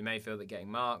you. You may feel that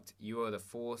getting marked, you are the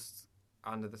force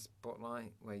under the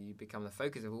spotlight, where you become the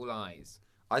focus of all eyes.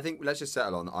 I think let's just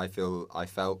settle on. I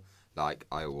felt like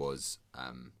I was,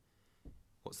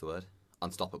 what's the word?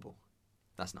 Unstoppable.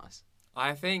 That's nice.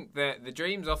 I think that the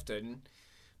dreams often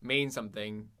mean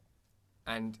something,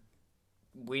 and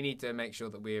we need to make sure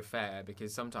that we're fair,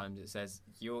 because sometimes it says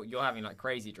you're having like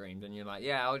crazy dreams, and you're like,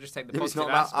 yeah, I'll just take the It's positive not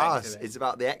about aspect us. of it. It's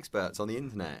about the experts on the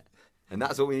internet, and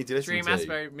that's what we need to listen Dream to.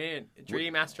 astro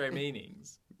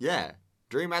meanings. Yeah.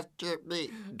 Dream astro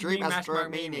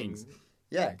meanings.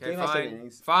 Yeah. Okay, Dream astro fine.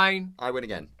 meanings. Fine. I win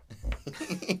again.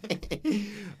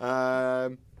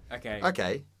 Okay.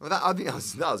 Okay. Well, I think that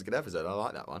was a good episode. I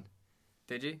like that one.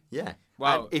 Did you? Yeah.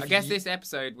 Well, And I if guess you- this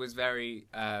episode was very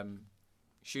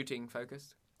shooting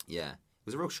focused. Yeah. It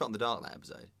was a real shot in the dark, that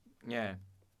episode. Yeah.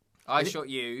 I Is it- shot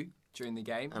you during the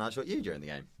game, And I shot you during the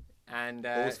game. and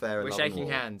All's fair in we're love and shaking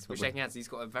war. hands. We're Lovely. shaking hands. He's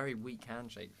got a very weak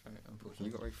handshake, unfortunately.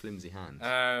 You've got very flimsy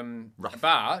hands. Rough.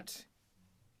 But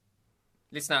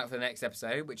listen out for the next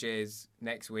episode, which is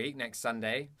next week, next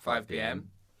Sunday, 5 p.m.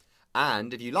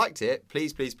 And if you liked it,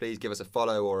 please give us a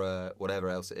follow or a whatever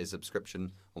else it is,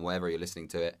 subscription on wherever you're listening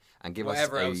to it, and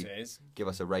Whatever else it is. give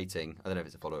us a rating. I don't know if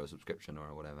it's a follow or a subscription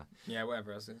or whatever. Yeah,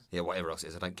 whatever else it is. Yeah, whatever else it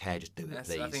is. I don't care. Just do it,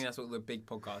 please. I think that's what the big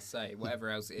podcasts say. Whatever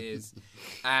else it is.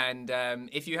 And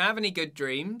if you have any good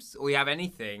dreams or you have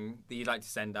anything that you'd like to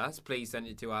send us, please send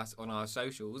it to us on our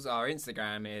socials. Our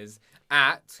Instagram is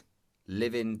at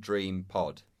Living Dream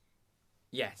Pod.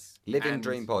 yes. Living and-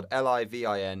 Dream Pod.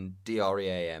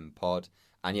 LIVINDREAM Pod.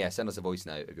 And yeah, send us a voice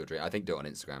note of your dream. I think do it on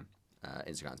Instagram.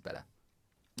 Instagram's better.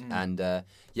 And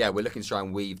yeah, we're looking to try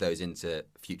and weave those into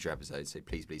future episodes. So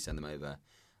please send them over.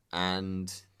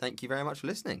 And thank you very much for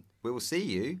listening. We will see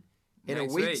you in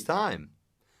Next a week's week. time.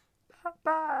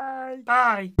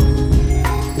 Bye.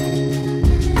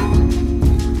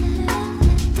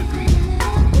 The dream.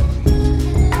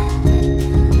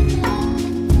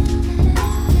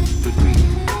 The dream.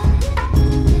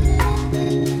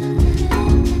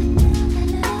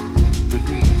 The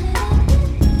dream.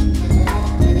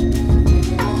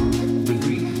 The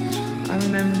dream. I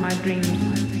remember my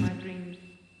dreams